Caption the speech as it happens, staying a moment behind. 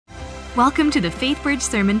Welcome to the Faithbridge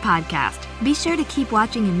Sermon Podcast. Be sure to keep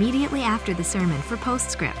watching immediately after the sermon for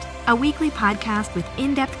Postscript, a weekly podcast with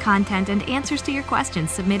in-depth content and answers to your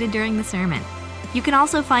questions submitted during the sermon. You can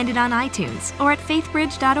also find it on iTunes or at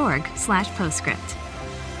faithbridge.org/postscript.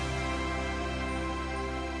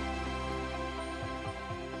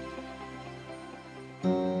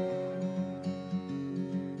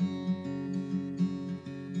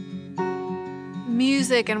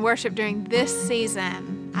 Music and worship during this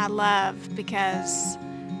season I love because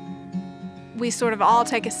we sort of all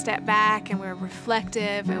take a step back and we're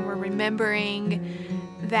reflective and we're remembering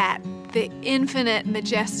that the infinite,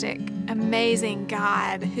 majestic, amazing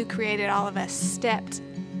God who created all of us stepped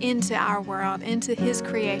into our world, into His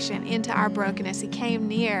creation, into our brokenness. He came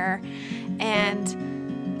near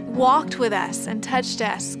and walked with us and touched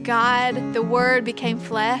us. God, the Word, became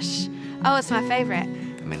flesh. Oh, it's my favorite.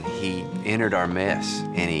 I mean, He entered our mess,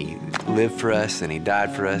 and He lived for us, and He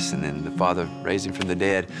died for us, and then the Father raised Him from the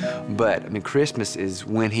dead. But, I mean, Christmas is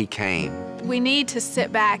when He came. We need to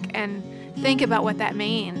sit back and think about what that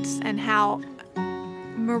means and how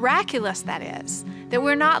miraculous that is, that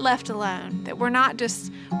we're not left alone, that we're not just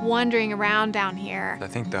wandering around down here. I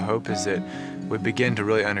think the hope is that we begin to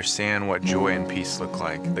really understand what joy and peace look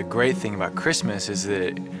like. The great thing about Christmas is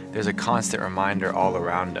that there's a constant reminder all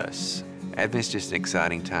around us. Advent's just an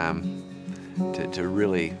exciting time to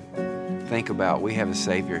really think about we have a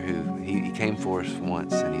Savior who he came for us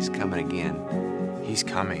once, and He's coming again. He's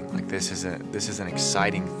coming. Like this is an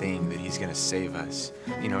exciting thing that He's going to save us.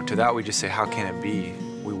 You know, to that we just say, how can it be?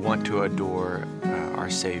 We want to adore our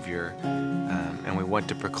Savior, and we want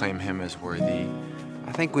to proclaim Him as worthy.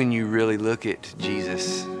 I think when you really look at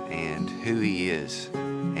Jesus and who He is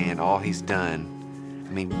and all He's done,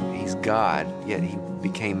 I mean, He's God, yet He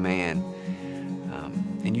became man.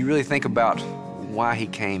 And you really think about why He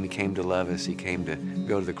came. He came to love us. He came to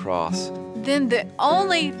go to the cross. Then the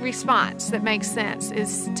only response that makes sense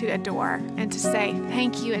is to adore and to say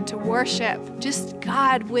thank you and to worship just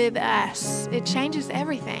God with us. It changes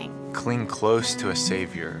everything. Cling close to a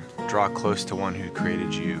Savior. Draw close to one who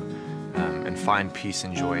created you, and find peace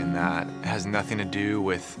and joy in that. It has nothing to do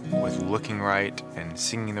with looking right and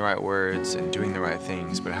singing the right words and doing the right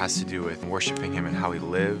things, but it has to do with worshiping Him and how we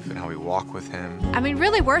live and how we walk with Him. I mean,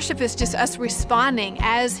 really, worship is just us responding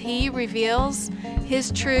as He reveals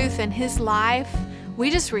His truth and His life.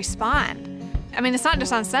 We just respond. I mean, it's not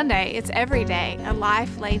just on Sunday, it's every day, a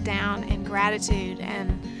life laid down in gratitude.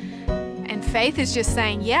 And faith is just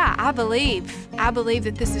saying, yeah, I believe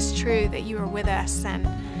that this is true, that you are with us. And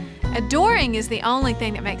adoring is the only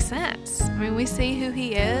thing that makes sense. I mean, we see who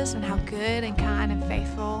He is and how good and kind and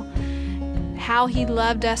faithful, how He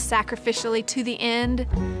loved us sacrificially to the end.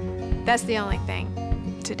 That's the only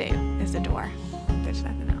thing to do, is adore. There's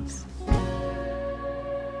nothing else.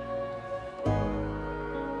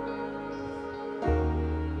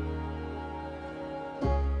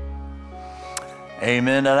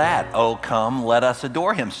 Amen to that. Oh, come, let us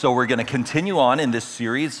adore Him. So we're going to continue on in this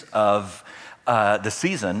series of the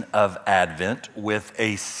season of Advent with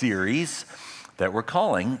a series that we're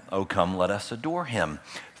calling, Oh, Come, Let Us Adore Him,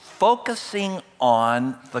 focusing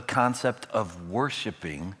on the concept of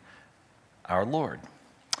worshiping our Lord.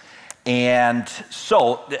 And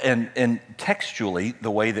so, and textually,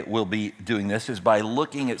 the way that we'll be doing this is by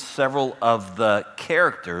looking at several of the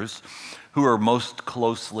characters who are most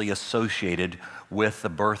closely associated with the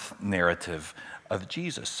birth narrative of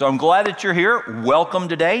Jesus. So I'm glad that you're here. Welcome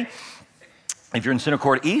today. If you're in Center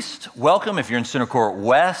Court East, welcome. If you're in Center Court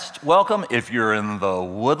West, welcome. If you're in the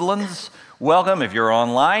Woodlands, welcome. If you're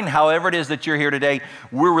online, however it is that you're here today,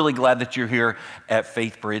 we're really glad that you're here at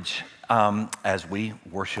Faithbridge as we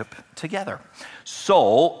worship together.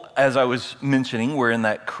 So, as I was mentioning, we're in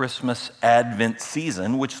that Christmas Advent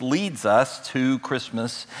season, which leads us to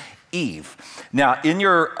Christmas Eve. Now, in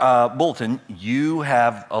your bulletin, you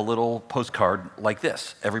have a little postcard like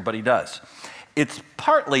this. Everybody does. It's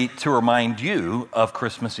partly to remind you of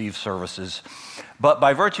Christmas Eve services, but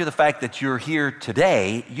by virtue of the fact that you're here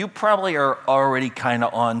today, you probably are already kind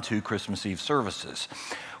of on to Christmas Eve services.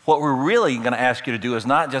 What we're really going to ask you to do is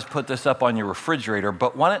not just put this up on your refrigerator,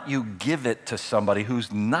 but why don't you give it to somebody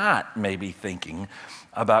who's not maybe thinking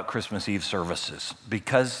about Christmas Eve services,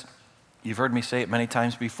 because you've heard me say it many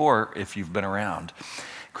times before if you've been around.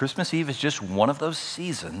 Christmas Eve is just one of those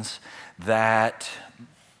seasons that,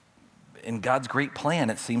 in God's great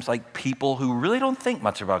plan, it seems like people who really don't think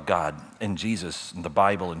much about God and Jesus and the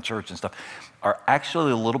Bible and church and stuff are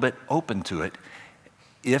actually a little bit open to it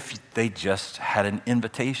if they just had an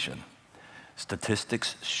invitation.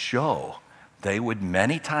 Statistics show they would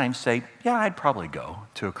many times say, yeah, I'd probably go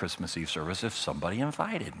to a Christmas Eve service if somebody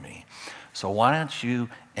invited me. So why don't you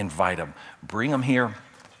invite them, bring them here,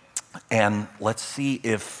 and let's see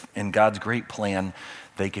if in God's great plan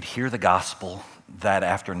they could hear the gospel that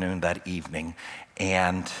afternoon, that evening,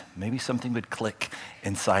 and maybe something would click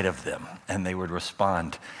inside of them and they would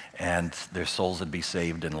respond and their souls would be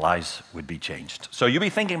saved and lives would be changed. So you'll be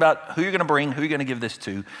thinking about who you're going to bring, who you're going to give this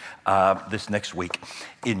to this next week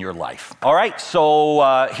in your life. All right,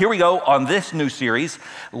 so here we go on this new series.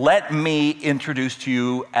 Let me introduce to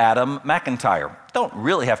you Adam McIntyre. Don't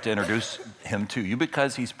really have to introduce him to you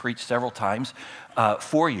because he's preached several times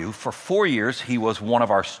for you. For 4 years, he was one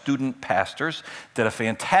of our student pastors, did a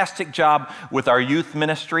fantastic job with our youth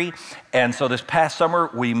ministry. And so this past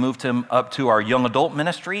summer, we moved him up to our young adult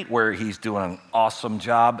ministry where he's doing an awesome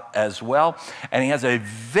job as well. And he has a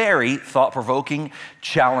very thought-provoking,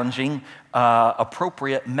 challenging,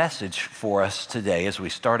 appropriate message for us today as we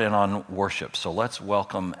start in on worship. So let's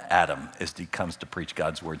welcome Adam as he comes to preach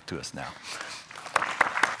God's word to us now.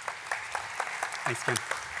 Thanks, Ken.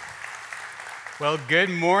 Well, good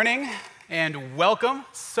morning and welcome.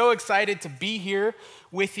 So excited to be here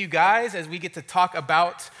with you guys as we get to talk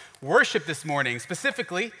about worship this morning.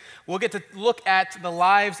 Specifically, we'll get to look at the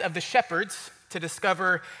lives of the shepherds to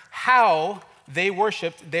discover how they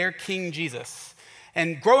worshiped their King Jesus.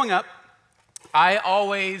 And growing up, I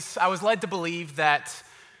was led to believe that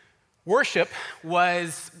worship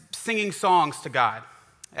was singing songs to God.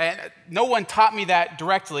 And no one taught me that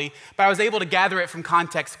directly, but I was able to gather it from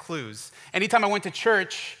context clues. Anytime I went to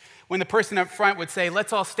church, when the person up front would say,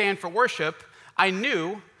 let's all stand for worship, I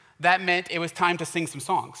knew that meant it was time to sing some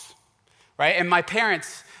songs, right? And my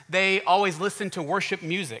parents, they always listened to worship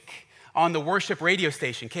music on the worship radio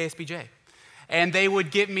station, KSBJ. And they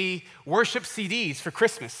would get me worship CDs for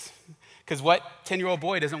Christmas, because what 10-year-old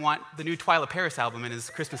boy doesn't want the new Twyla Paris album in his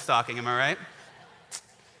Christmas stocking, am I right?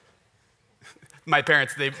 My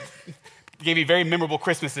parents, they gave me very memorable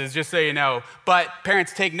Christmases, just so you know. But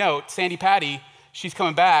parents, take note, Sandy Patty, she's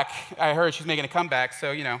coming back. I heard she's making a comeback,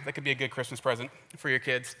 so, that could be a good Christmas present for your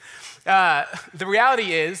kids. The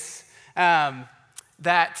reality is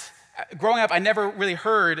that growing up, I never really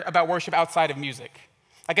heard about worship outside of music.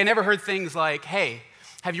 Like, I never heard things like, hey,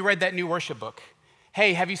 have you read that new worship book?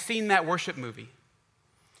 Hey, have you seen that worship movie?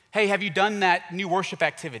 Hey, have you done that new worship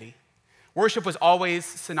activity? Worship was always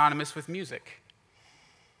synonymous with music.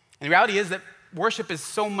 And the reality is that worship is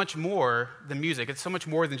so much more than music. It's so much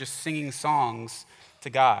more than just singing songs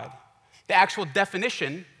to God. The actual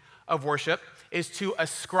definition of worship is to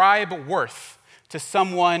ascribe worth to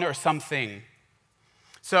someone or something.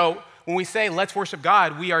 So when we say, let's worship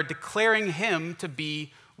God, we are declaring him to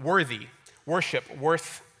be worthy. Worship,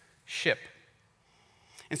 worth-ship.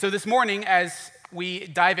 And so this morning, as we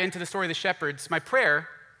dive into the story of the shepherds, my prayer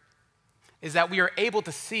is that we are able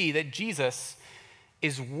to see that Jesus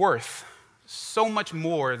is worth so much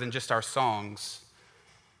more than just our songs,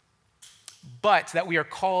 but that we are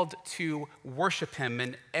called to worship him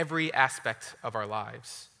in every aspect of our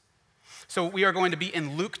lives. So we are going to be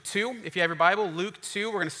in Luke 2. If you have your Bible, Luke 2,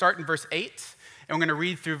 we're going to start in verse 8, and we're going to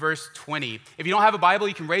read through verse 20. If you don't have a Bible,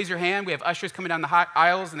 you can raise your hand. We have ushers coming down the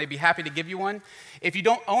aisles, and they'd be happy to give you one. If you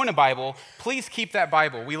don't own a Bible, please keep that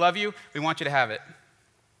Bible. We love you. We want you to have it.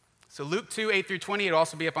 So Luke 2, 8 through 20, it'll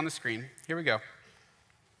also be up on the screen. Here we go.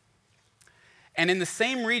 And in the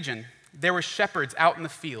same region, there were shepherds out in the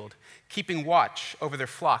field, keeping watch over their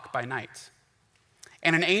flock by night.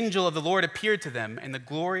 And an angel of the Lord appeared to them, and the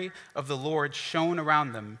glory of the Lord shone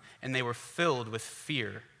around them, and they were filled with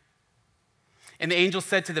fear. And the angel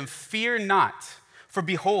said to them, "Fear not, for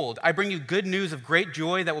behold, I bring you good news of great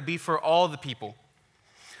joy that will be for all the people.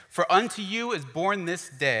 For unto you is born this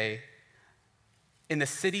day in the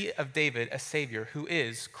city of David a Savior, who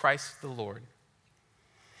is Christ the Lord.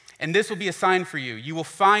 And this will be a sign for you. You will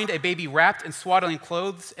find a baby wrapped in swaddling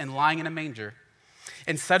clothes and lying in a manger."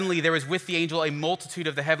 And suddenly there was with the angel a multitude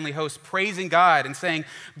of the heavenly hosts praising God and saying,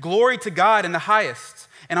 "Glory to God in the highest,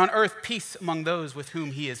 and on earth peace among those with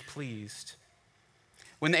whom he is pleased."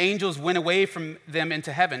 When the angels went away from them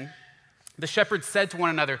into heaven, the shepherds said to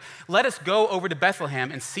one another, "Let us go over to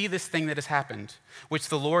Bethlehem and see this thing that has happened, which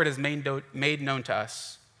the Lord has made known to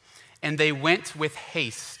us." And they went with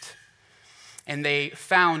haste. And they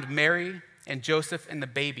found Mary and Joseph and the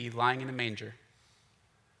baby lying in a manger.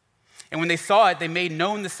 And when they saw it, they made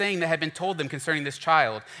known the saying that had been told them concerning this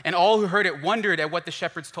child. And all who heard it wondered at what the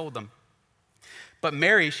shepherds told them. But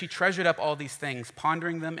Mary, she treasured up all these things,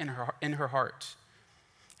 pondering them in her heart.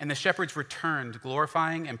 And the shepherds returned,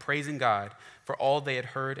 glorifying and praising God for all they had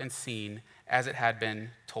heard and seen as it had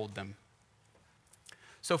been told them.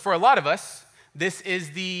 So for a lot of us, This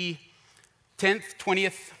is the 10th,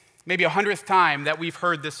 20th, maybe 100th time that we've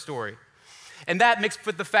heard this story. And that, mixed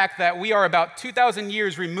with the fact that we are about 2,000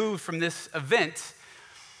 years removed from this event,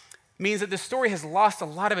 means that this story has lost a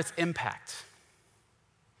lot of its impact.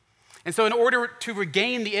 And so in order to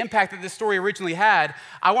regain the impact that this story originally had,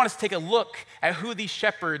 I want us to take a look at who these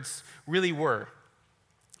shepherds really were.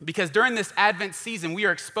 Because during this Advent season, we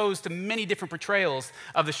are exposed to many different portrayals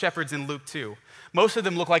of the shepherds in Luke 2. Most of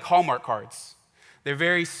them look like Hallmark cards. They're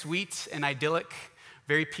very sweet and idyllic,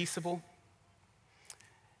 very peaceable.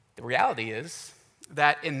 The reality is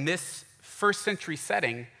that in this first century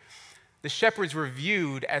setting, the shepherds were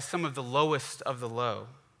viewed as some of the lowest of the low.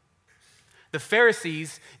 The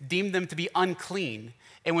Pharisees deemed them to be unclean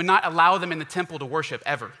and would not allow them in the temple to worship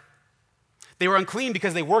ever. They were unclean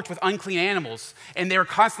because they worked with unclean animals, and they were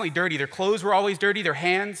constantly dirty. Their clothes were always dirty. Their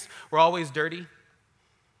hands were always dirty.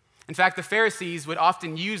 In fact, the Pharisees would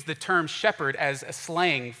often use the term shepherd as a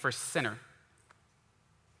slang for sinner.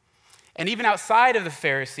 And even outside of the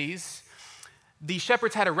Pharisees, the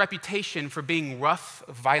shepherds had a reputation for being rough,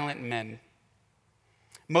 violent men.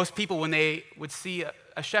 Most people, when they would see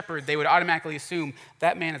a shepherd, they would automatically assume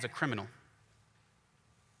that man is a criminal.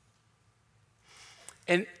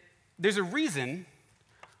 And there's a reason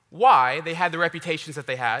why they had the reputations that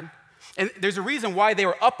they had, and there's a reason why they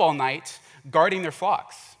were up all night guarding their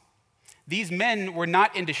flocks. These men were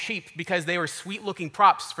not into sheep because they were sweet-looking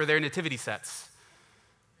props for their nativity sets.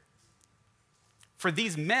 For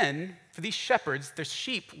these men, for these shepherds, their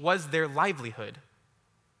sheep was their livelihood.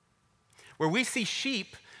 Where we see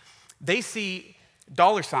sheep, they see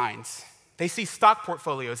dollar signs, they see stock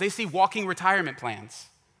portfolios, they see walking retirement plans.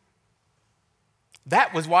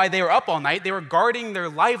 That was why they were up all night. They were guarding their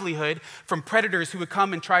livelihood from predators who would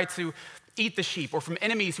come and try to eat the sheep, or from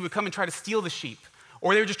enemies who would come and try to steal the sheep,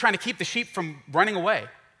 or they were just trying to keep the sheep from running away.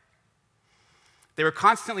 They were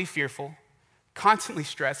constantly fearful, constantly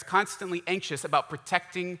stressed, constantly anxious about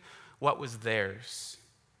protecting what was theirs.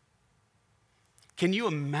 Can you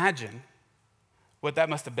imagine what that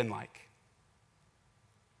must have been like?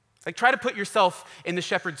 Like, try to put yourself in the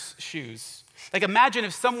shepherd's shoes. Like, imagine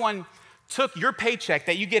if someone took your paycheck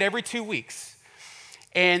that you get every 2 weeks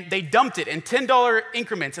and they dumped it in $10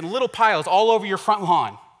 increments in little piles all over your front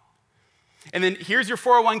lawn. And then here's your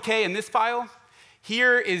 401k in this pile.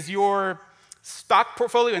 Here is your stock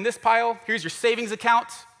portfolio in this pile. Here's your savings account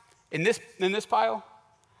in this pile.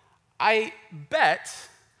 I bet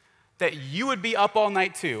that you would be up all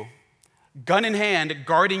night too, gun in hand,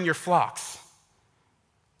 guarding your flocks.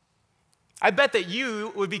 I bet that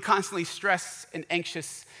you would be constantly stressed and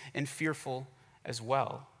anxious and fearful as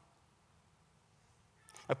well.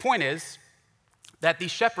 My point is that these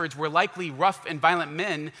shepherds were likely rough and violent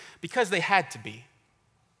men because they had to be.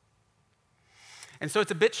 And so it's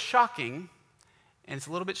a bit shocking, and it's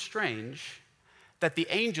a little bit strange, that the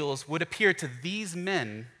angels would appear to these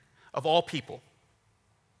men of all people.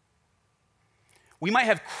 We might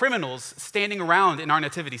have criminals standing around in our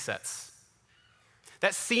nativity sets.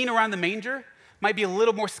 That scene around the manger might be a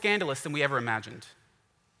little more scandalous than we ever imagined.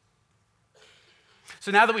 So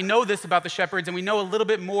now that we know this about the shepherds and we know a little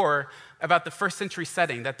bit more about the first century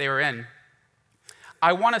setting that they were in,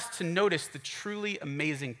 I want us to notice the truly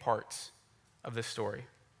amazing parts of this story.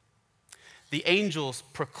 The angels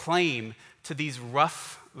proclaim to these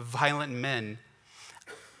rough, violent men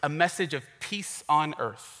a message of peace on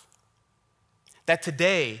earth. That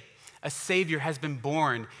today, a Savior has been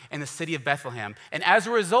born in the city of Bethlehem. And as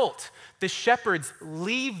a result, the shepherds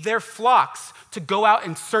leave their flocks to go out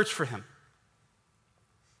and search for him.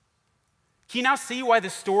 Can you now see why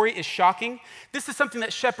this story is shocking? This is something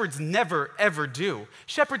that shepherds never, ever do.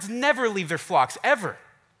 Shepherds never leave their flocks, ever.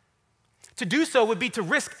 To do so would be to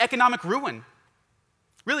risk economic ruin.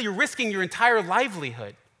 Really, you're risking your entire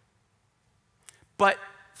livelihood. But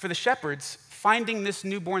for the shepherds, finding this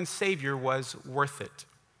newborn Savior was worth it.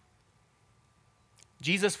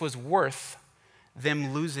 Jesus was worth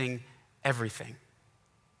them losing everything.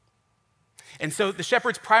 And so the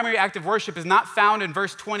shepherds' primary act of worship is not found in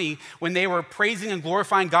verse 20 when they were praising and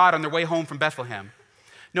glorifying God on their way home from Bethlehem.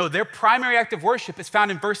 No, their primary act of worship is found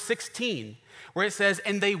in verse 16, where it says,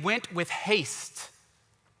 "And they went with haste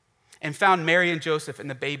and found Mary and Joseph and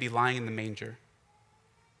the baby lying in the manger."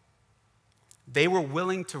 They were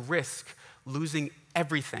willing to risk losing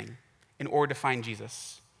everything in order to find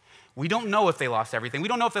Jesus. We don't know if they lost everything. We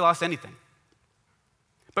don't know if they lost anything.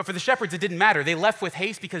 But for the shepherds, it didn't matter. They left with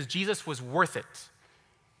haste because Jesus was worth it.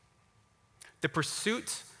 The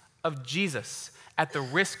pursuit of Jesus at the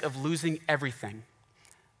risk of losing everything,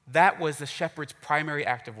 that was the shepherd's primary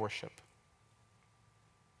act of worship.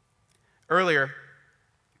 Earlier,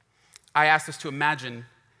 I asked us to imagine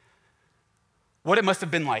what it must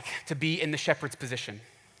have been like to be in the shepherd's position,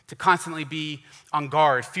 to constantly be on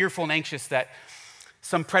guard, fearful and anxious that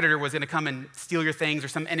some predator was going to come and steal your things, or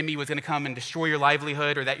some enemy was going to come and destroy your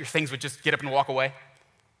livelihood, or that your things would just get up and walk away.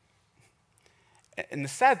 And the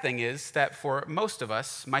sad thing is that for most of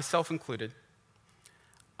us, myself included,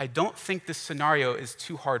 I don't think this scenario is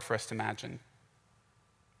too hard for us to imagine.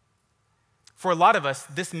 For a lot of us,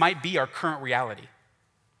 this might be our current reality.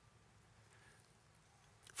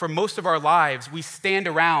 For most of our lives, we stand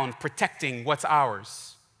around protecting what's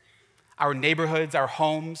ours. Our neighborhoods, our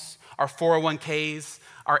homes, our 401ks,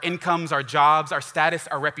 our incomes, our jobs, our status,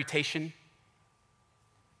 our reputation.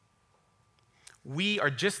 We are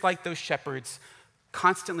just like those shepherds,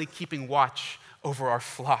 constantly keeping watch over our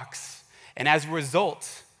flocks. And as a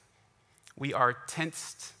result, we are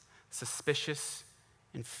tensed, suspicious,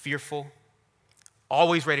 and fearful,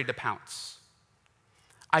 always ready to pounce.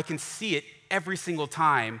 I can see it every single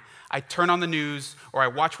time I turn on the news or I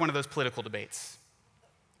watch one of those political debates.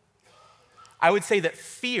 I would say that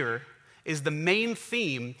fear is the main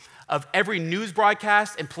theme of every news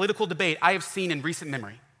broadcast and political debate I have seen in recent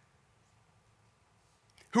memory.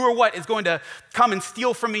 Who or what is going to come and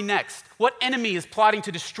steal from me next? What enemy is plotting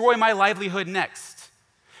to destroy my livelihood next?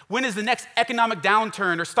 When is the next economic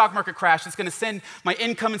downturn or stock market crash that's going to send my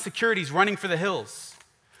income and securities running for the hills?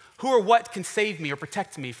 Who or what can save me or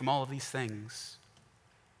protect me from all of these things?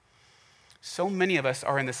 So many of us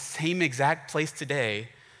are in the same exact place today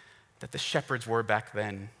that the shepherds were back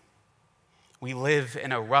then. We live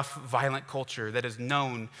in a rough, violent culture that is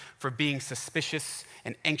known for being suspicious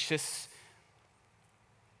and anxious,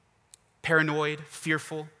 paranoid,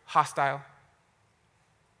 fearful, hostile.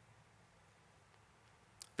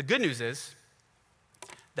 The good news is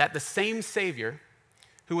that the same Savior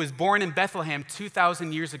who was born in Bethlehem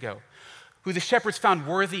 2,000 years ago, who the shepherds found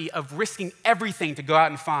worthy of risking everything to go out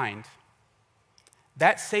and find,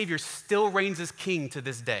 that Savior still reigns as king to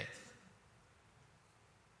this day.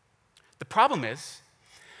 The problem is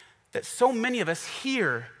that so many of us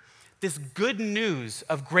hear this good news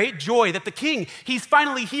of great joy that the king, he's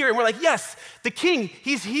finally here. And we're like, yes, the king,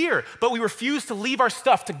 he's here. But we refuse to leave our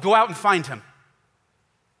stuff to go out and find him.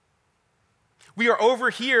 We are over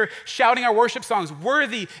here shouting our worship songs,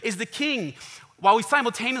 "Worthy is the King," while we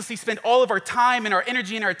simultaneously spend all of our time and our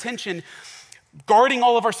energy and our attention guarding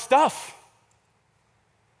all of our stuff.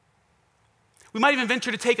 We might even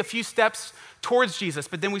venture to take a few steps towards Jesus,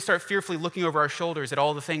 but then we start fearfully looking over our shoulders at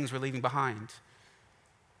all the things we're leaving behind.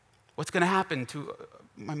 What's going to happen to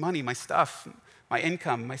my money, my stuff, my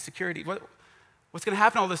income, my security? What's going to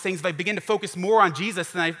happen to all those things if I begin to focus more on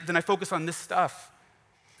Jesus than I focus on this stuff?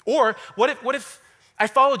 Or what if I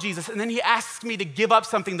follow Jesus and then he asks me to give up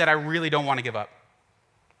something that I really don't want to give up?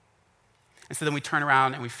 And so then we turn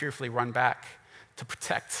around and we fearfully run back to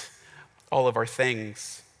protect all of our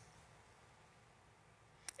things.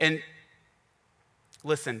 And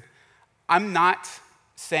listen, I'm not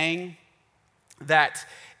saying that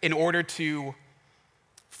in order to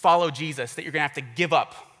follow Jesus that you're going to have to give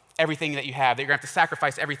up everything that you have, that you're going to have to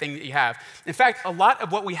sacrifice everything that you have. In fact, a lot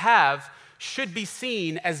of what we have should be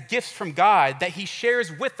seen as gifts from God that he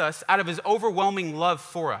shares with us out of his overwhelming love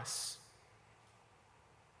for us.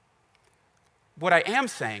 What I am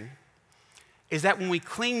saying is that when we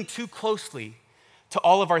cling too closely to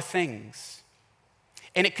all of our things,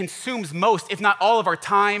 and it consumes most, if not all, of our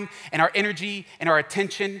time and our energy and our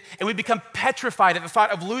attention, and we become petrified at the thought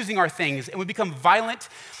of losing our things, and we become violent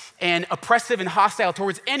and oppressive and hostile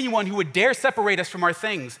towards anyone who would dare separate us from our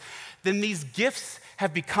things, then these gifts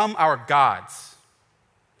have become our gods.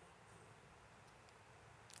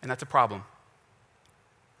 And that's a problem.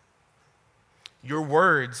 Your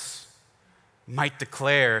words might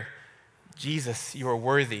declare, Jesus, you are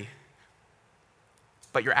worthy.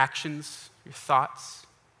 But your actions, your thoughts,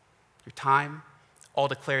 your time, all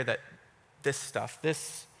declare that this stuff,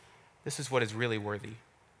 this is what is really worthy.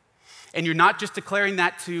 And you're not just declaring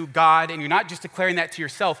that to God, and you're not just declaring that to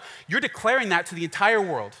yourself, you're declaring that to the entire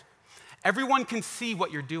world. Everyone can see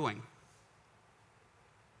what you're doing.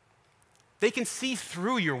 They can see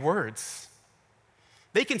through your words.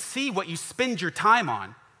 They can see what you spend your time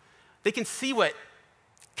on. They can see what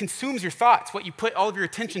consumes your thoughts, what you put all of your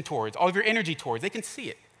attention towards, all of your energy towards. They can see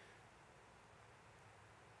it.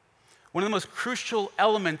 One of the most crucial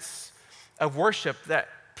elements of worship that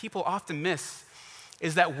people often miss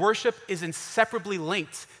is that worship is inseparably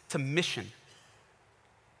linked to mission.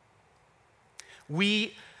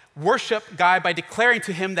 We worship God by declaring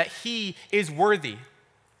to him that he is worthy.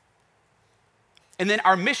 And then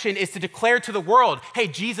our mission is to declare to the world, hey,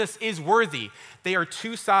 Jesus is worthy. They are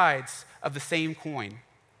two sides of the same coin.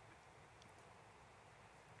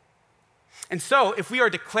 And so, if we are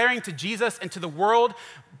declaring to Jesus and to the world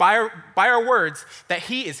by our words that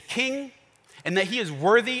he is king and that he is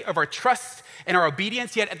worthy of our trust and our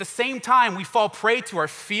obedience, yet at the same time we fall prey to our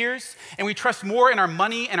fears and we trust more in our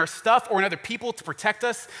money and our stuff or in other people to protect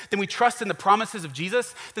us than we trust in the promises of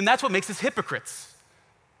Jesus, then that's what makes us hypocrites.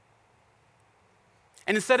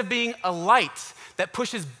 And instead of being a light that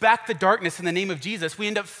pushes back the darkness in the name of Jesus, we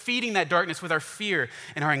end up feeding that darkness with our fear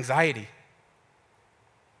and our anxiety.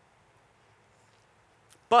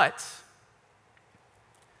 But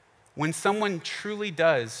when someone truly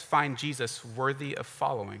does find Jesus worthy of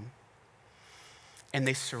following, and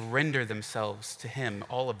they surrender themselves to him,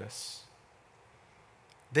 all of this,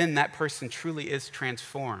 then that person truly is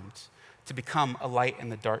transformed to become a light in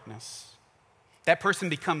the darkness. That person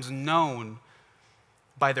becomes known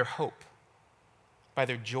by their hope, by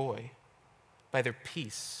their joy, by their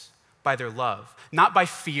peace, by their love, not by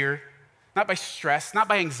fear, not by stress, not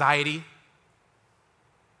by anxiety.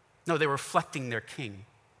 No, they're reflecting their king.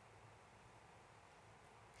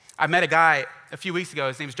 I met a guy a few weeks ago.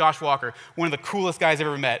 His name's Josh Walker, one of the coolest guys I've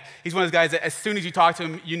ever met. He's one of those guys that as soon as you talk to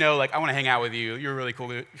him, you know, like, I want to hang out with you. You're a really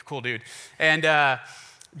cool dude. And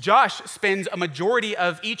Josh spends a majority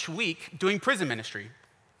of each week doing prison ministry.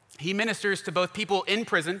 He ministers to both people in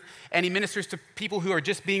prison and he ministers to people who are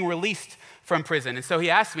just being released from prison. And so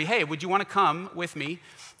he asked me, hey, would you want to come with me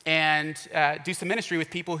and do some ministry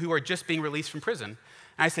with people who are just being released from prison?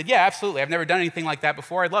 And I said, yeah, absolutely. I've never done anything like that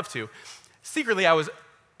before. I'd love to. Secretly, I was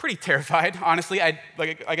pretty terrified, honestly.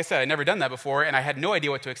 Like I said, I'd never done that before, and I had no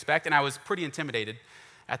idea what to expect, and I was pretty intimidated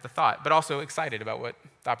at the thought, but also excited about what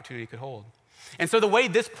the opportunity could hold. And so the way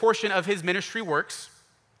this portion of his ministry works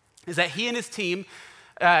is that he and his team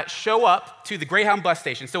show up to the Greyhound bus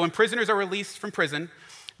station. So when prisoners are released from prison,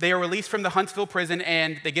 they are released from the Huntsville prison,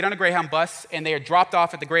 and they get on a Greyhound bus, and they are dropped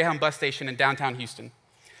off at the Greyhound bus station in downtown Houston.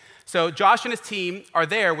 So Josh and his team are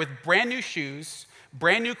there with brand new shoes,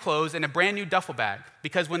 brand new clothes, and a brand new duffel bag.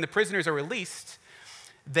 Because when the prisoners are released,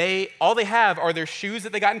 all they have are their shoes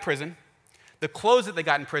that they got in prison, the clothes that they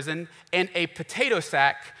got in prison, and a potato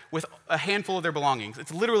sack with a handful of their belongings.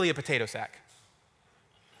 It's literally a potato sack.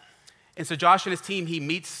 And so Josh and his team, he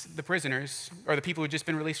meets the prisoners, or the people who have just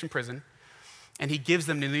been released from prison, and he gives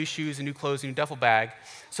them the new shoes and new clothes and new duffel bag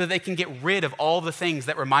so that they can get rid of all the things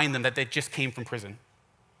that remind them that they just came from prison.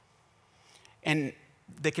 And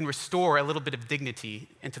they can restore a little bit of dignity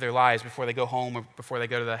into their lives before they go home or before they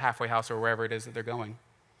go to the halfway house or wherever it is that they're going.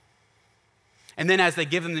 And then as they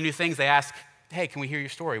give them the new things, they ask, hey, can we hear your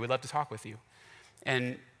story? We'd love to talk with you.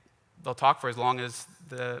 And they'll talk for as long as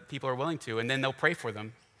the people are willing to, and then they'll pray for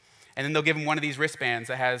them. And then they'll give them one of these wristbands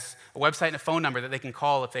that has a website and a phone number that they can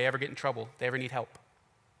call if they ever get in trouble, if they ever need help.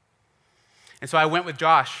 And so I went with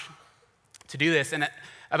Josh to do this, and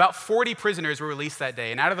about 40 prisoners were released that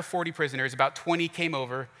day. And out of the 40 prisoners, about 20 came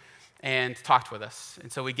over and talked with us. And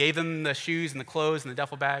so we gave them the shoes and the clothes and the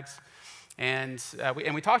duffel bags, and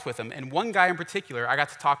we talked with them. And one guy in particular I got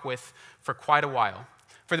to talk with for quite a while.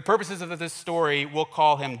 For the purposes of this story, we'll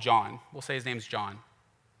call him John. We'll say his name's John.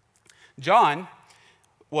 John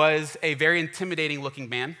was a very intimidating looking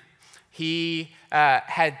man. He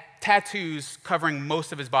had tattoos covering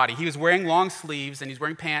most of his body. He was wearing long sleeves and he's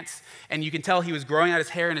wearing pants, and you can tell he was growing out his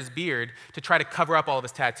hair and his beard to try to cover up all of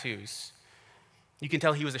his tattoos. You can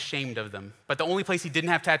tell he was ashamed of them. But the only place he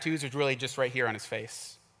didn't have tattoos was really just right here on his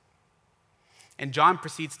face. And John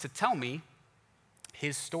proceeds to tell me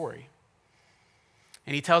his story.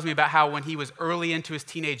 And he tells me about how when he was early into his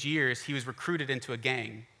teenage years, he was recruited into a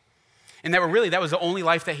gang. And that was the only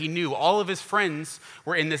life that he knew. All of his friends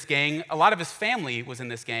were in this gang. A lot of his family was in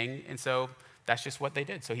this gang. And so that's just what they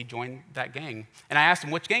did. So he joined that gang. And I asked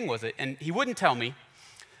him, which gang was it? And he wouldn't tell me.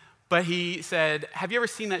 But he said, have you ever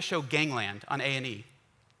seen that show Gangland on A&E?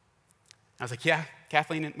 I was like, yeah,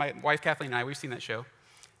 my wife Kathleen and I, we've seen that show.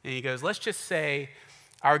 And he goes, let's just say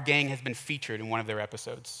our gang has been featured in one of their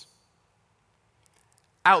episodes.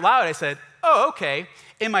 Out loud, I said, oh, okay.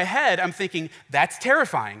 In my head, I'm thinking, that's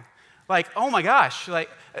terrifying. Like, oh my gosh,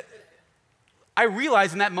 I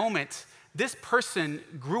realized in that moment, this person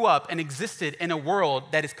grew up and existed in a world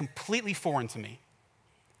that is completely foreign to me,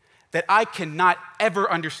 that I cannot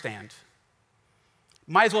ever understand.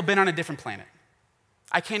 Might as well have been on a different planet.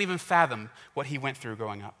 I can't even fathom what he went through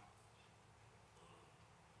growing up.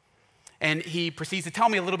 And he proceeds to tell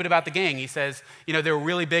me a little bit about the gang. He says, they were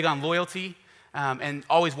really big on loyalty and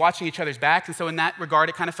always watching each other's backs. And so in that regard,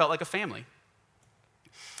 it kind of felt like a family.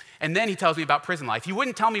 And then he tells me about prison life. He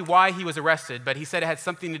wouldn't tell me why he was arrested, but he said it had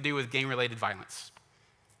something to do with gang-related violence.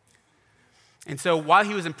 And so while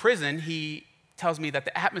he was in prison, he tells me that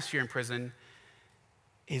the atmosphere in prison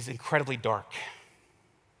is incredibly dark.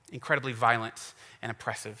 incredibly violent and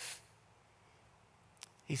oppressive.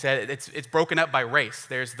 He said it's broken up by race.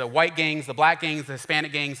 There's the white gangs, the black gangs, the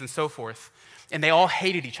Hispanic gangs, and so forth. And they all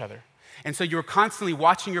hated each other. And so you were constantly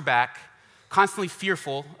watching your back, constantly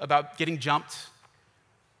fearful about getting jumped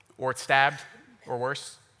or stabbed or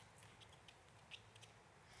worse.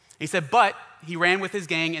 He said, but he ran with his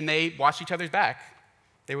gang and they watched each other's back.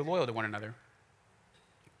 They were loyal to one another.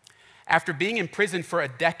 After being in prison for a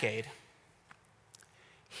decade,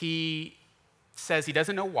 he says he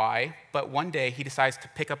doesn't know why, but one day he decides to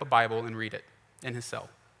pick up a Bible and read it in his cell.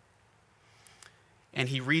 And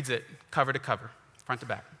he reads it cover to cover, front to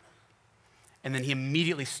back. And then he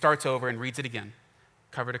immediately starts over and reads it again,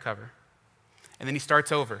 cover to cover. And then he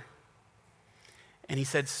starts over. And he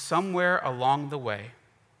said, somewhere along the way,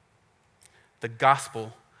 the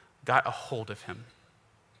gospel got a hold of him.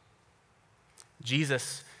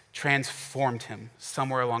 Jesus transformed him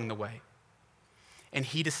somewhere along the way. And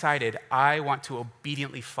he decided, I want to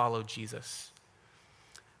obediently follow Jesus,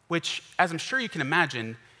 which, as I'm sure you can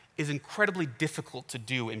imagine, is incredibly difficult to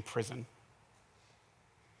do in prison.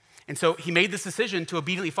 And so he made this decision to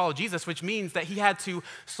obediently follow Jesus, which means that he had to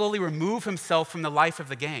slowly remove himself from the life of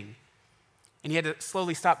the gang. And he had to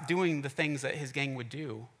slowly stop doing the things that his gang would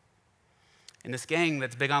do. And this gang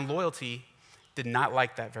that's big on loyalty did not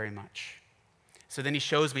like that very much. So then he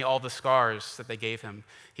shows me all the scars that they gave him.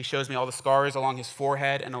 He shows me all the scars along his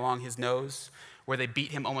forehead and along his nose where they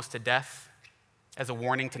beat him almost to death as a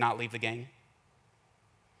warning to not leave the gang.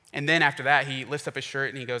 And then after that, he lifts up his shirt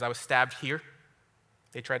and he goes, I was stabbed here.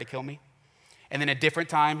 They tried to kill me. And then a different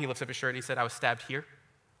time, he lifts up his shirt and he said, I was stabbed here.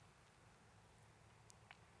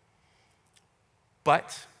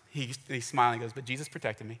 But, he's smiling, he goes, but Jesus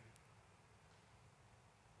protected me.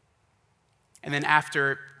 And then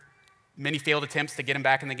after many failed attempts to get him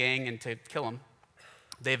back in the gang and to kill him,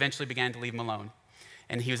 they eventually began to leave him alone.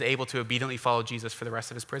 And he was able to obediently follow Jesus for the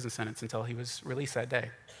rest of his prison sentence until he was released that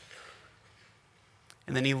day.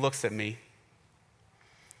 And then he looks at me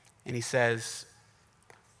and he says,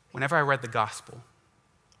 whenever I read the gospel,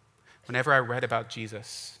 whenever I read about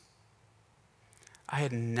Jesus, I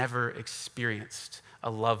had never experienced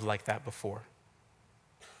a love like that before.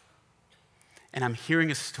 And I'm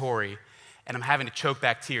hearing a story and I'm having to choke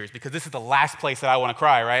back tears because this is the last place that I want to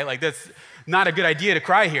cry, right? Like, that's not a good idea to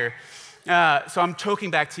cry here. So I'm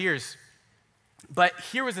choking back tears. But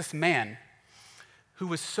here was this man who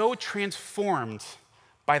was so transformed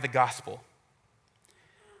by the gospel.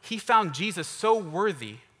 He found Jesus so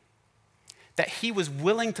worthy that he was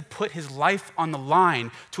willing to put his life on the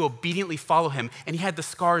line to obediently follow him, and he had the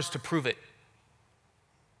scars to prove it.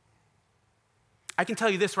 I can tell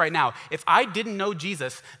you this right now. If I didn't know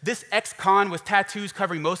Jesus, this ex-con with tattoos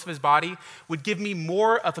covering most of his body would give me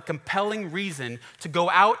more of a compelling reason to go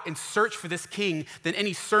out and search for this king than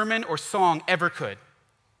any sermon or song ever could.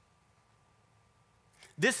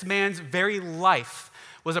 This man's very life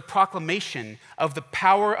was a proclamation of the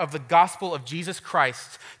power of the gospel of Jesus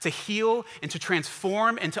Christ to heal and to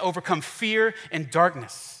transform and to overcome fear and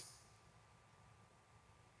darkness.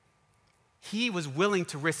 He was willing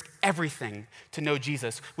to risk everything to know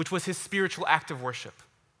Jesus, which was his spiritual act of worship.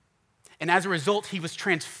 And as a result, he was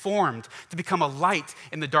transformed to become a light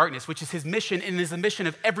in the darkness, which is his mission and is the mission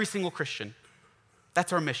of every single Christian.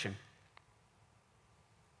 That's our mission.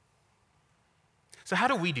 So how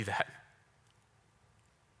do we do that?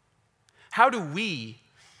 How do we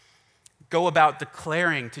go about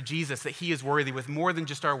declaring to Jesus that he is worthy with more than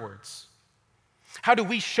just our words? How do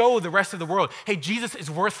we show the rest of the world, hey, Jesus is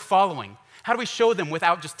worth following? How do we show them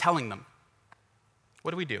without just telling them?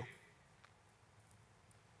 What do?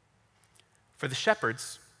 For the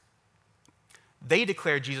shepherds, they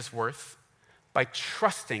declared Jesus' worth by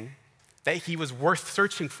trusting that he was worth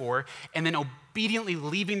searching for and then obediently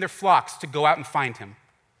leaving their flocks to go out and find him.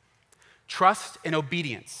 Trust and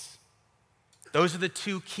obedience. Those are the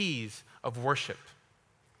two keys of worship.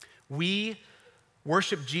 We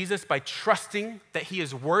worship Jesus by trusting that he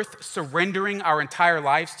is worth surrendering our entire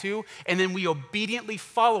lives to, and then we obediently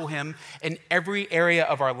follow him in every area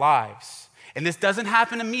of our lives. And this doesn't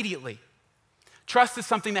happen immediately. Trust is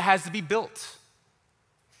something that has to be built.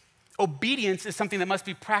 Obedience is something that must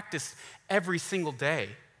be practiced every single day.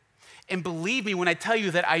 And believe me when I tell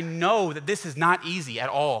you that I know that this is not easy at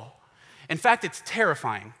all. In fact, it's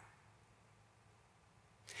terrifying.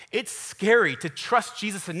 It's scary to trust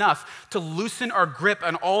Jesus enough to loosen our grip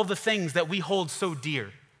on all the things that we hold so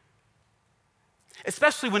dear.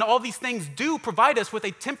 Especially when all these things do provide us with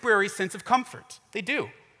a temporary sense of comfort. They do.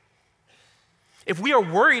 If we are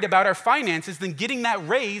worried about our finances, then getting that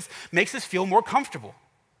raise makes us feel more comfortable.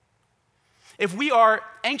 If we are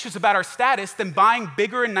anxious about our status, then buying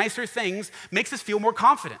bigger and nicer things makes us feel more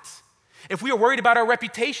confident. If we are worried about our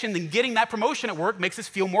reputation, then getting that promotion at work makes us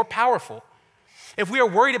feel more powerful. If we are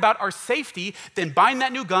worried about our safety, then buying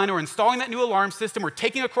that new gun or installing that new alarm system or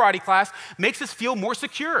taking a karate class makes us feel more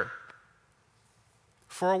secure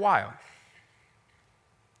for a while.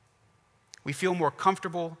 We feel more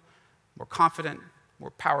comfortable, more confident,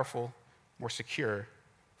 more powerful, more secure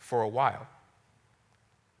for a while.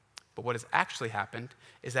 But what has actually happened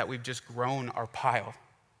is that we've just grown our pile.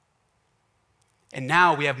 And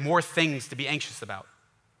now we have more things to be anxious about.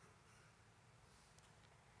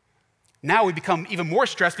 Now we become even more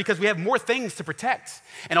stressed because we have more things to protect.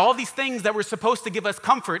 And all these things that were supposed to give us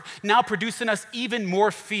comfort now produce in us even more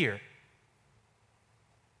fear.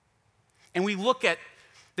 And we look at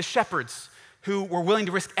the shepherds who were willing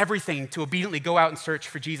to risk everything to obediently go out and search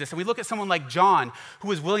for Jesus. And we look at someone like John, who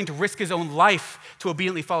was willing to risk his own life to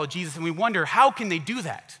obediently follow Jesus. And we wonder, how can they do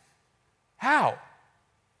that? How?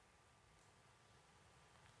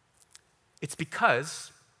 It's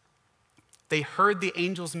because they heard the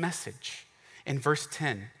angel's message in verse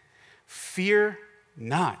 10. Fear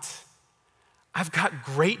not. I've got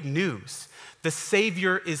great news. The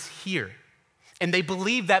Savior is here. And they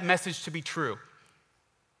believed that message to be true.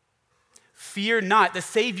 Fear not. The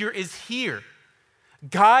Savior is here.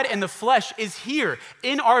 God and the flesh is here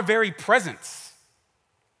in our very presence.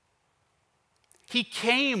 He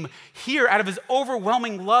came here out of his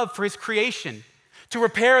overwhelming love for his creation to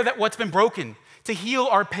repair what's been broken, to heal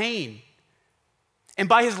our pain. And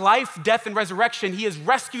by his life, death, and resurrection, he has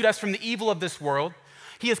rescued us from the evil of this world.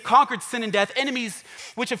 He has conquered sin and death, enemies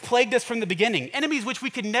which have plagued us from the beginning, enemies which we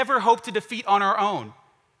could never hope to defeat on our own,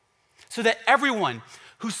 so that everyone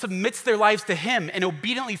who submits their lives to him and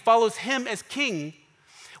obediently follows him as king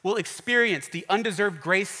will experience the undeserved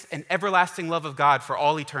grace and everlasting love of God for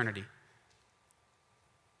all eternity.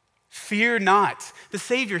 Fear not. The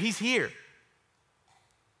Savior, he's here.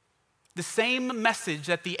 The same message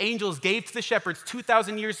that the angels gave to the shepherds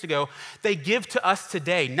 2,000 years ago, they give to us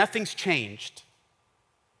today. Nothing's changed.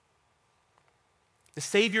 The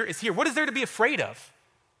Savior is here. What is there to be afraid of?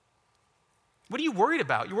 What are you worried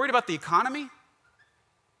about? You worried about the economy?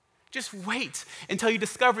 Just wait until you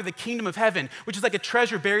discover the kingdom of heaven, which is like a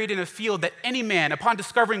treasure buried in a field that any man, upon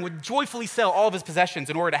discovering, would joyfully sell all of his possessions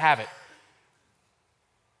in order to have it.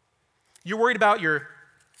 You're worried about your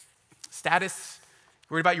status,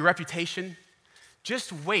 you're worried about your reputation.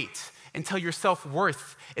 Just wait until your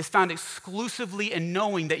self-worth is found exclusively in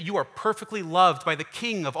knowing that you are perfectly loved by the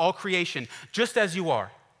King of all creation, just as you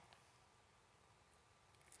are.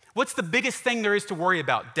 What's the biggest thing there is to worry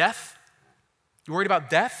about? Death? You worried about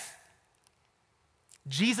death?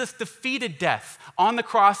 Jesus defeated death on the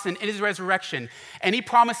cross and in his resurrection, and he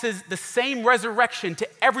promises the same resurrection to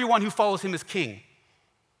everyone who follows him as king.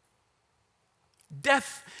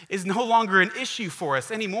 Death is no longer an issue for us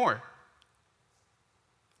anymore.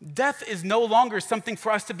 Death is no longer something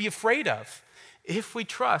for us to be afraid of if we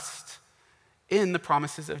trust in the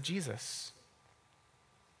promises of Jesus.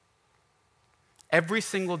 Every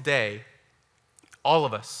single day, all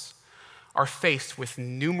of us are faced with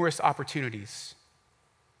numerous opportunities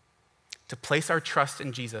to place our trust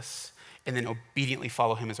in Jesus and then obediently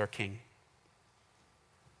follow him as our king.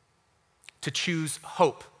 To choose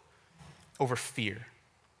hope over fear.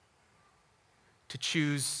 To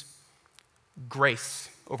choose grace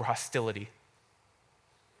over hostility.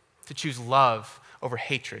 To choose love over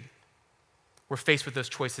hatred. We're faced with those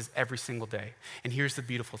choices every single day. And here's the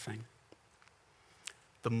beautiful thing.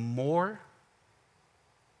 The more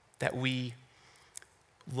that we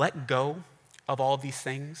let go of all these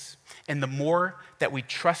things, and the more that we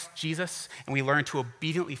trust Jesus and we learn to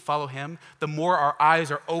obediently follow him, the more our eyes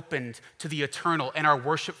are opened to the eternal and our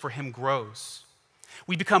worship for him grows.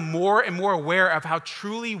 We become more and more aware of how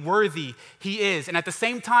truly worthy he is, and at the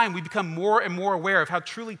same time, we become more and more aware of how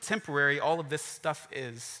truly temporary all of this stuff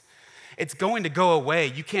is. It's going to go away.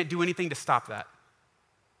 You can't do anything to stop that.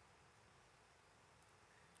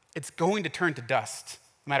 It's going to turn to dust,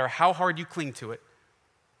 no matter how hard you cling to it.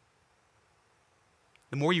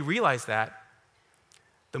 The more you realize that,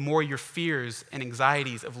 the more your fears and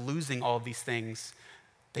anxieties of losing all of these things,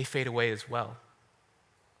 they fade away as well.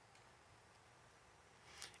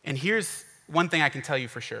 And here's one thing I can tell you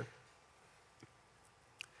for sure.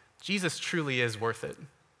 Jesus truly is worth it.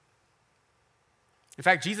 In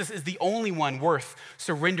fact, Jesus is the only one worth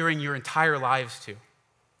surrendering your entire lives to.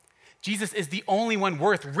 Jesus is the only one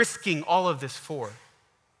worth risking all of this for.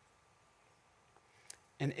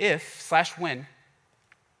 And when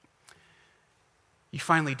you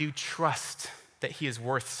finally do trust that he is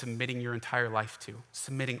worth submitting your entire life to,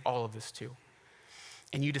 submitting all of this to,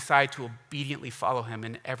 and you decide to obediently follow him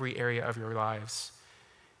in every area of your lives,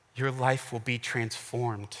 your life will be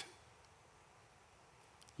transformed.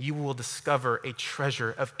 You will discover a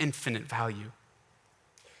treasure of infinite value.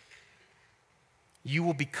 You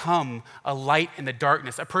will become a light in the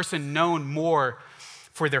darkness, a person known more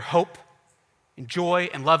for their hope and joy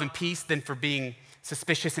and love and peace than for being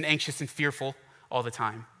suspicious and anxious and fearful all the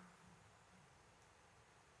time.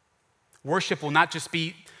 Worship will not just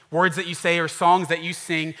be words that you say or songs that you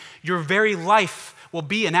sing. Your very life will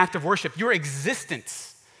be an act of worship. Your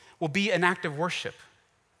existence will be an act of worship.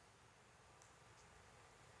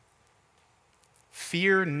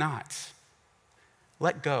 Fear not.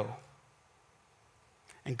 Let go.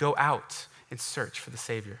 And go out and search for the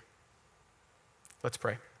Savior. Let's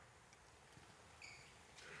pray.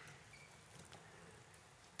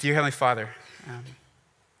 Dear Heavenly Father,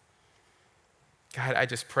 God, I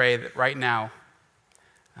just pray that right now,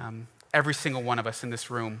 every single one of us in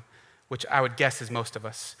this room, which I would guess is most of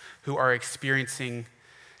us, who are experiencing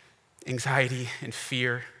anxiety and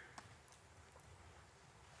fear,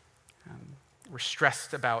 we're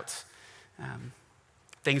stressed about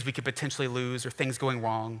things we could potentially lose or things going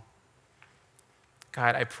wrong.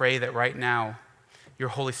 God, I pray that right now, your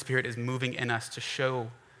Holy Spirit is moving in us to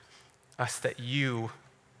show us that you,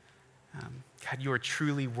 God, you are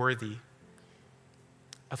truly worthy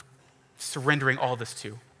of surrendering all this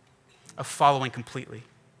to, of following completely.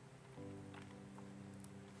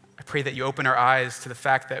 I pray that you open our eyes to the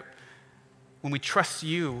fact that when we trust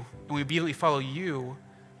you and we obediently follow you,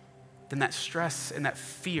 then that stress and that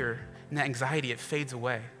fear and that anxiety, it fades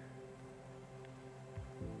away.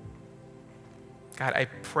 God, I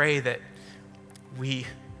pray that we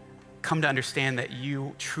come to understand that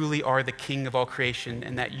you truly are the King of all creation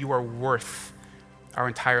and that you are worth our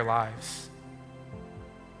entire lives.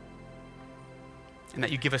 And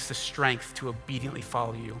that you give us the strength to obediently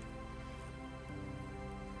follow you.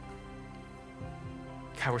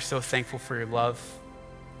 God, we're so thankful for your love.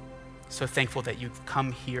 So thankful that you've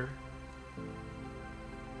come here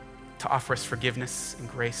to offer us forgiveness and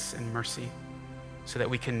grace and mercy so that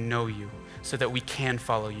we can know you, so that we can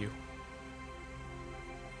follow you.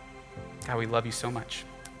 God, we love you so much.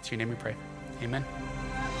 It's your name we pray. Amen.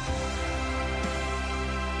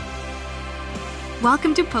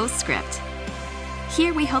 Welcome to Postscript.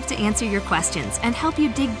 Here we hope to answer your questions and help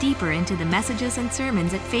you dig deeper into the messages and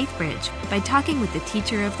sermons at Faithbridge by talking with the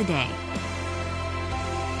teacher of the day.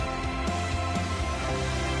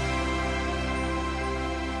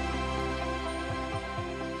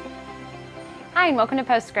 Hi, and welcome to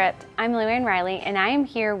Postscript. I'm Luann Riley, and I am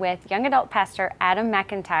here with young adult pastor Adam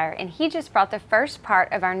McIntyre, and he just brought the first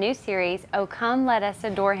part of our new series, Oh Come Let Us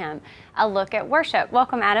Adore Him, a look at worship.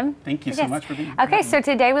 Welcome, Adam. Thank you so much for being here. Okay, so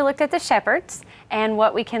today we looked at the shepherds and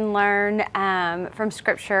what we can learn from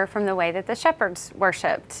Scripture from the way that the shepherds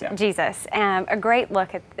worshiped Jesus. A great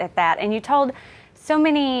look at that. And you told so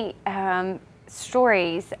many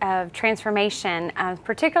stories of transformation,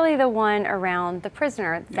 particularly the one around the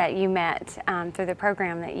prisoner that you met through the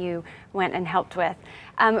program that you went and helped with.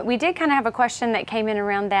 We did kind of have a question that came in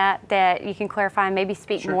around that you can clarify and maybe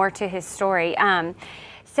speak more to his story.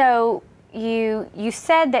 So you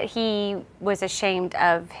said that he was ashamed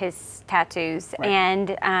of his tattoos,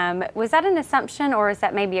 and was that an assumption, or is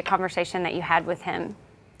that maybe a conversation that you had with him?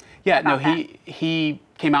 Yeah, no, he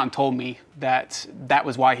came out and told me that that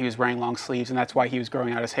was why he was wearing long sleeves and that's why he was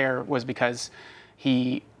growing out his hair, was because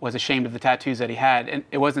he was ashamed of the tattoos that he had. And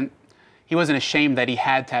he wasn't ashamed that he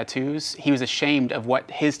had tattoos. He was ashamed of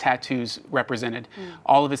what his tattoos represented.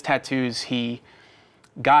 All of his tattoos he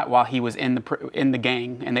got while he was in the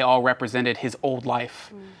gang, and they all represented his old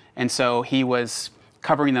life. And so he was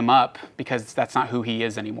covering them up because that's not who he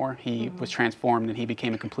is anymore. He was transformed and he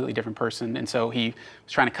became a completely different person. And so he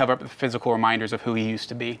was trying to cover up the physical reminders of who he used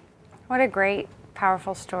to be. What a great,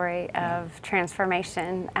 powerful story of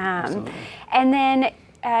transformation. And then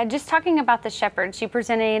just talking about the shepherds, you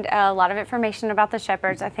presented a lot of information about the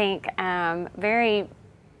shepherds. I think very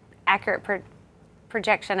accurate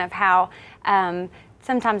projection of how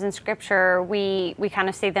sometimes in Scripture, we kind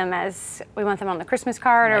of see them as, we want them on the Christmas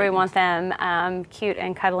card, or we want them cute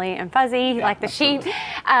and cuddly and fuzzy, like the sheep.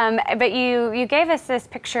 But you gave us this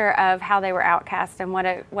picture of how they were outcast, and what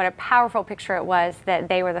a powerful picture it was that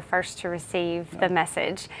they were the first to receive the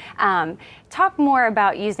message. Talk more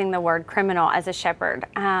about using the word criminal as a shepherd.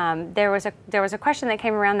 There was a question that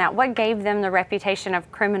came around that. What gave them the reputation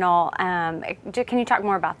of criminal? Can you talk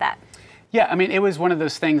more about that? Yeah, I mean, it was one of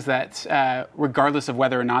those things that, regardless of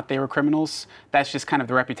whether or not they were criminals, that's just kind of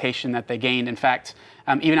the reputation that they gained. In fact,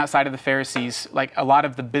 even outside of the Pharisees, like a lot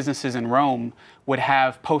of the businesses in Rome would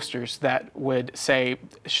have posters that would say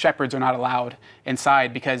shepherds are not allowed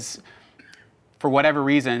inside because, for whatever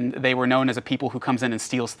reason, they were known as a people who comes in and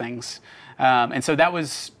steals things. And so that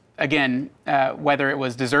was, again, whether it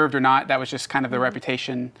was deserved or not, that was just kind of the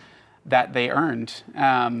reputation that they earned.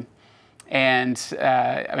 I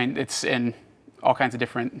mean, it's in all kinds of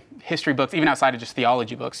different history books, even outside of just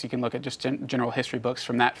theology books. You can look at just general history books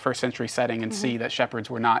from that first century setting and see that shepherds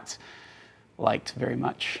were not liked very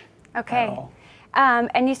much at all.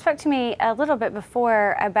 And you spoke to me a little bit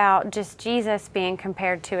before about just Jesus being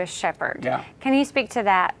compared to a shepherd. Yeah. Can you speak to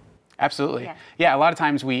that? Absolutely. Yeah, a lot of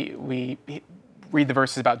times we read the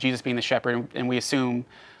verses about Jesus being the shepherd and we assume,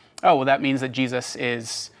 oh, well, that means that Jesus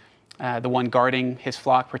is the one guarding his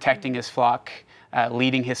flock, protecting his flock,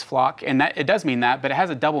 leading his flock. And that it does mean that, but it has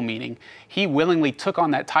a double meaning. He willingly took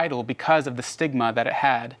on that title because of the stigma that it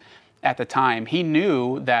had at the time. He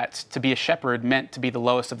knew that to be a shepherd meant to be the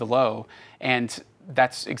lowest of the low. And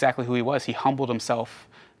that's exactly who he was. He humbled himself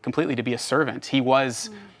completely to be a servant. He was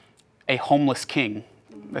a homeless king,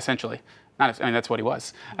 essentially. I mean, that's what he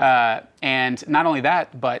was. And not only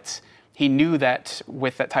that, but he knew that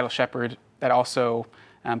with that title shepherd, that also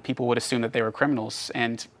people would assume that they were criminals.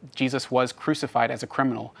 And Jesus was crucified as a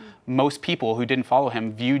criminal. Most people who didn't follow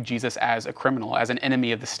him viewed Jesus as a criminal, as an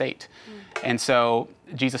enemy of the state. And so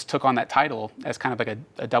Jesus took on that title as kind of like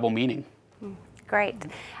a double meaning. Great.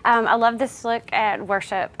 I love this look at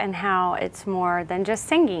worship and how it's more than just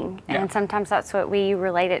singing. And sometimes that's what we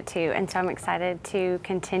relate it to. And so I'm excited to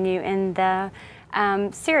continue in the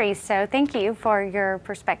series. So thank you for your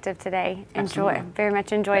perspective today. Very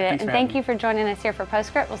much enjoyed it. And thank you for joining us here for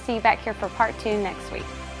Postscript. We'll see you back here for part 2 next week.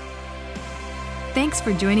 Thanks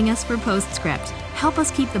for joining us for Postscript. Help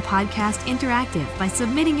us keep the podcast interactive by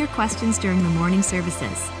submitting your questions during the morning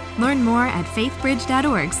services. Learn more at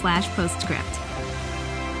faithbridge.org/postscript.